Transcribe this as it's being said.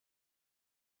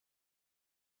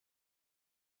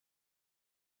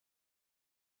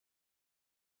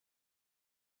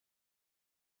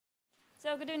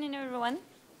So good evening, everyone.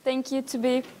 Thank you to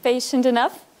be patient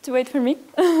enough to wait for me.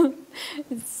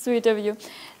 It's sweet of you.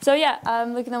 So yeah,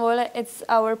 I'm Lukinova. It's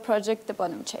our project, the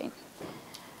Bonum chain.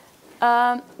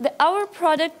 Our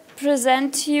product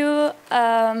presents you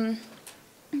the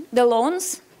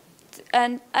loans.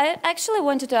 And I actually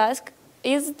wanted to ask,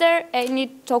 is there any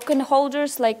token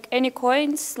holders, like any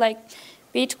coins, like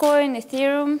Bitcoin,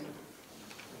 Ethereum?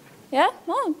 Yeah?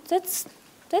 Oh, that's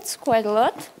quite a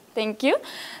lot. Thank you.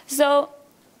 So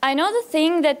I know the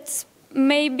thing that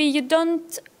maybe you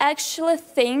don't actually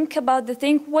think about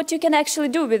what you can actually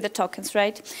do with the tokens,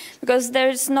 right? Because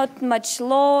there's not much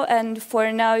law, and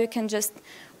for now you can just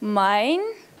mine,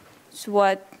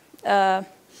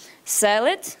 sell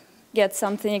it, get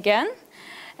something again,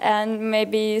 and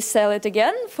maybe sell it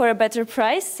again for a better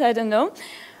price, I don't know.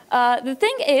 The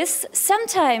thing is,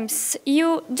 sometimes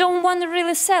you don't want to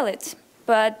really sell it,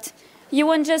 but you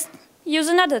want just use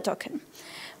another token.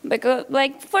 Because,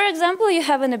 like, for example, you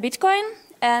have a Bitcoin,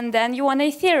 and then you want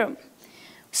Ethereum.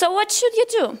 So what should you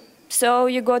do? So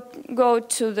you go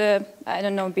to the, I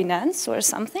don't know, Binance or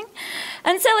something,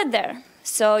 and sell it there.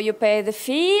 So you pay the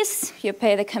fees, you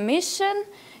pay the commission,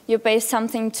 you pay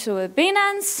something to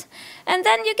Binance, and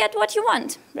then you get what you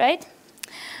want, right?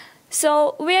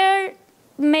 So we're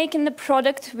making the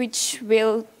product which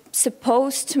will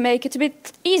supposed to make it a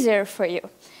bit easier for you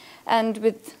and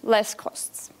with less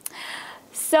costs.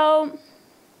 So,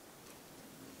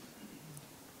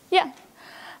 yeah,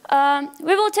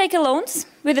 we will take a loans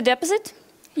with a deposit.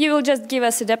 You will just give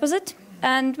us a deposit,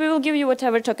 and we will give you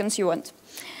whatever tokens you want.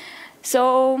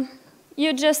 So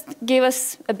you just give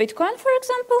us a Bitcoin, for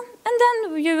example, and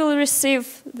then you will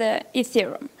receive the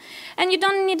Ethereum. And you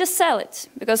don't need to sell it,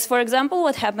 because, for example,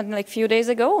 what happened like a few days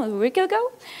ago, a week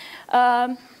ago,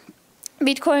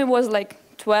 Bitcoin was like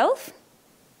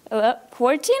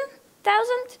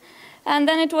 14,000, and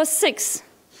then it was 6.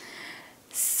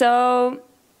 So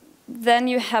then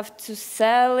you have to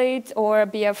sell it or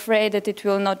be afraid that it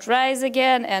will not rise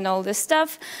again and all this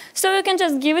stuff. So you can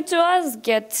just give it to us,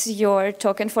 get your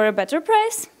token for a better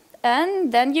price,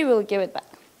 and then you will give it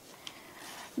back.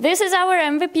 This is our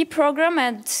MVP program,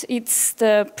 and it's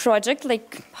the project,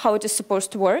 like how it is supposed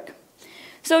to work.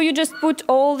 So you just put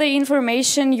all the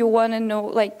information you want to know,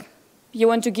 like you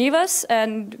want to give us,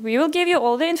 and we will give you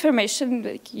all the information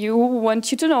like you want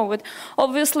you to know. But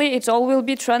obviously, it all will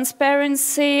be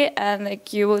transparency, and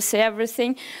like you will say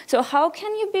everything. So how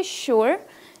can you be sure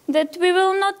that we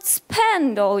will not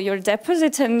spend all your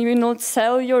deposit and you will not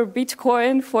sell your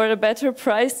Bitcoin for a better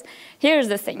price? Here's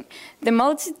the thing: the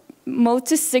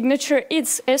multi-signature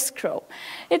is escrow.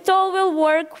 It all will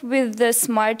work with the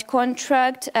smart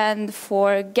contract, and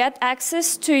for get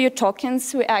access to your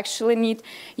tokens, we actually need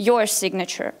your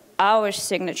signature, our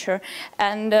signature,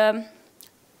 and oh,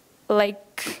 I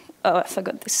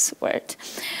forgot this word.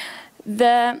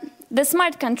 The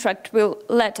smart contract will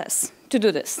let us to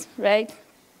do this, right?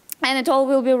 And it all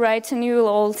will be right, and you will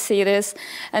all see this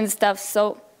and stuff.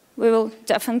 So we will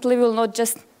definitely will not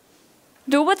just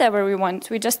do whatever we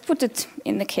want. We just put it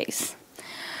in the case.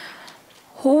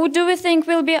 Who do we think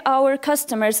will be our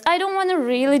customers? I don't want to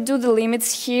really do the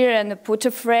limits here and put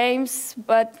the frames,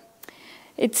 but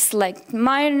it's like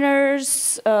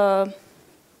miners,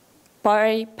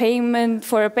 payment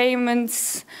for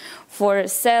payments, for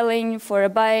selling, for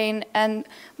buying,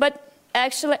 but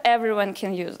actually everyone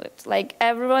can use it. Like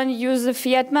everyone uses the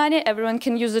fiat money, everyone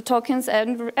can use the tokens,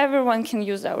 and everyone can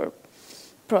use our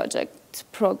project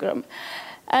program.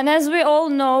 And as we all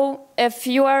know, if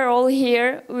you are all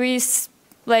here, we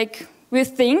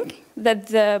think that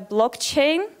the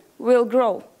blockchain will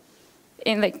grow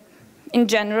in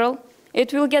general.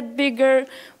 It will get bigger.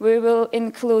 We will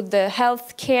include the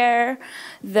healthcare,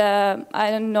 the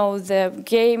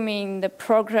gaming, the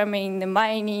programming, the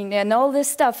mining, and all this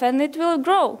stuff, and it will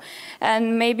grow.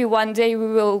 And maybe one day we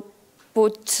will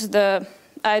put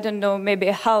maybe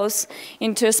a house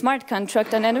into a smart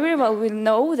contract, and everyone will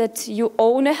know that you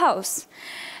own a house.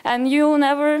 And you'll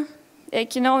never,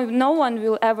 no one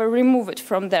will ever remove it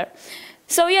from there.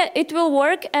 So yeah, it will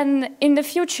work, and in the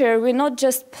future, we're not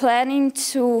just planning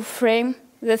to frame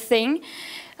the thing,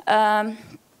 and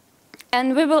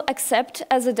we will accept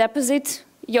as a deposit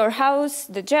your house,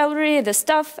 the jewelry, the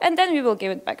stuff, and then we will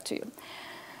give it back to you.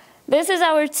 This is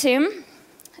our team,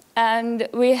 and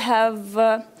we have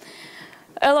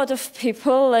a lot of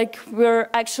people, like we're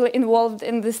actually involved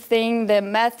in this thing, the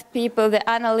math people, the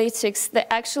analytics, they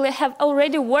actually have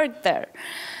already worked there.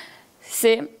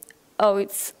 See,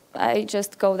 I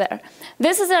just go there.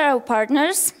 This is our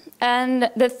partners,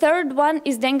 and the third one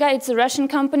is Denga. It's a Russian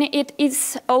company. It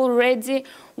is already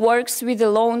works with the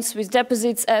loans, with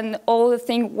deposits, and all the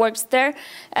thing works there.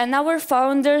 And our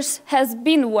founders has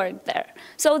been worked there.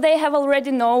 So they have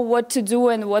already know what to do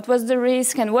and what was the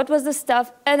risk and what was the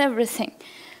stuff and everything.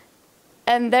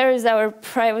 And there is our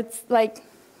private, like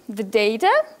the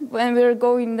data when we're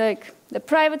going like the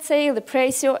private sale, the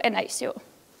pre-ICO, and ICO.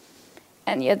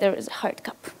 And yeah, there is a hard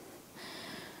cap.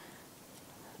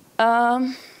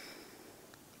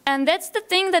 And that's the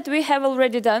thing that we have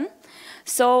already done.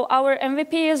 So our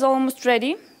MVP is almost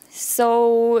ready.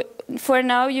 So for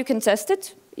now, you can test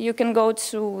it. You can go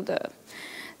to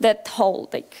that hall,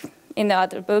 like in the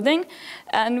other building,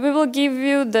 and we will give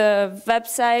you the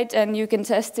website, and you can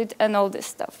test it and all this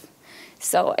stuff.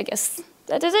 So I guess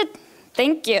that is it.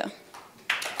 Thank you.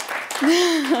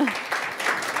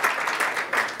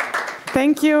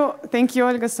 Thank you,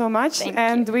 Olga, so much. Thank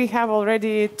and you. we have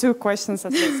already 2 questions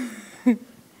at least.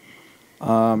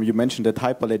 You mentioned that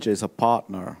Hyperledger is a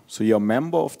partner. So you're a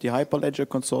member of the Hyperledger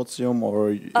consortium,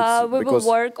 or we will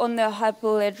work on the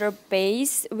Hyperledger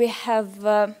base. We have.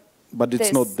 But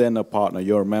it's not then a partner.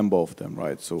 You're a member of them,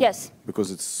 right? So yes.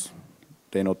 Because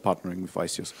they're not partnering with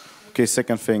ICOs. Okay.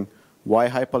 Second thing, why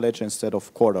Hyperledger instead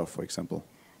of Corda, for example?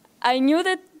 I knew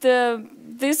that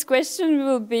this question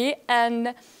will be,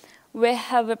 and we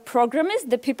have a programmers,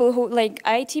 the people who like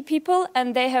IT people,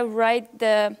 and they have write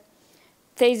the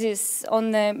thesis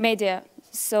on the media.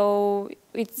 So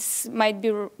it might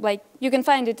be like, you can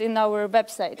find it in our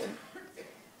website.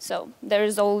 So there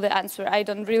is all the answer. I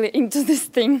don't really into this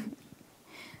thing.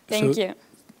 Thank you.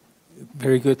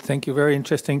 Very good. Thank you. Very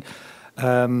interesting.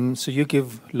 So you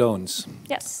give loans.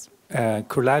 Yes.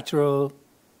 Collateral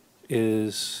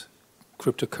is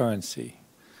cryptocurrency.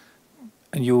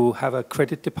 And you have a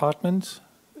credit department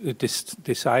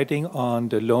deciding on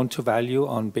the loan to value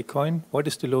on Bitcoin. What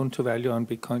is the loan to value on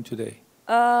Bitcoin today?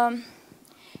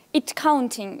 It's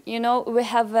counting. You know, we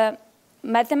have a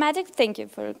mathematics. Thank you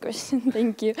for your question.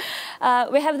 Thank you.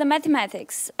 We have the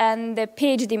mathematics and the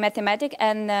PhD mathematics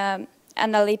and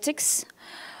analytics,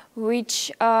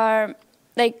 which are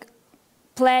like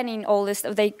planning all this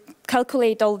stuff. They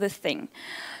calculate all this thing.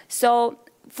 So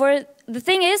the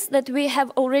thing is that we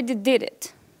have already did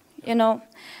it, you know.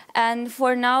 And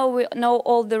for now, we know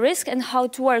all the risk and how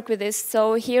to work with this.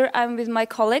 So here I'm with my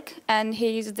colleague, and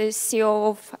he is the CEO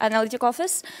of Analytic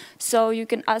Office. So you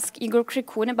can ask Igor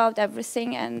Krikun about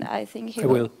everything, and I think he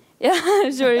will. Yeah,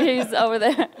 sure, he's over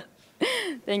there.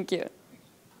 Thank you.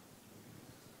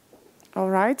 All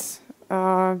right.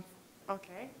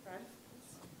 Okay.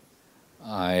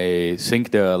 I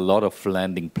think there are a lot of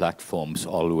landing platforms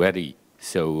already.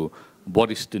 So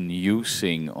what is the new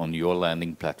thing on your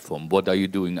landing platform? What are you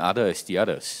doing other as the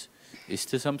others? Is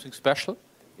there something special?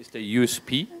 Is there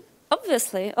USP?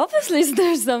 Obviously,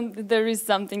 there is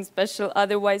something special.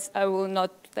 Otherwise, I will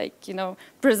not, like, you know,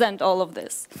 present all of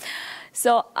this.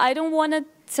 So I don't want to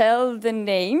tell the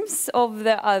names of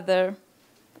the other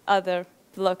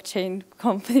blockchain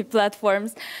company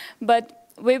platforms, but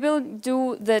we will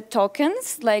do the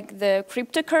tokens, like the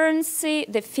cryptocurrency,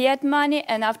 the fiat money,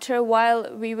 and after a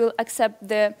while we will accept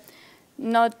the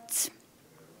not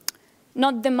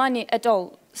the money at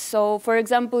all. So, for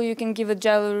example, you can give a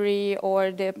jewelry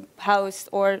or the house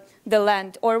or the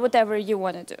land or whatever you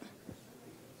want to do.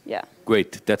 Yeah.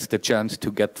 Great. That's the chance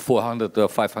to get 400 or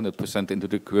 500% into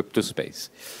the crypto space.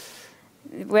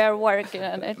 We are working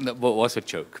on it. That was a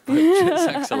joke, but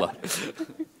thanks a lot.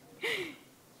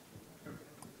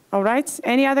 All right.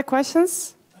 Any other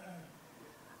questions?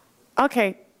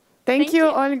 Okay. Thank you,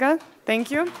 Olga.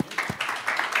 Thank you.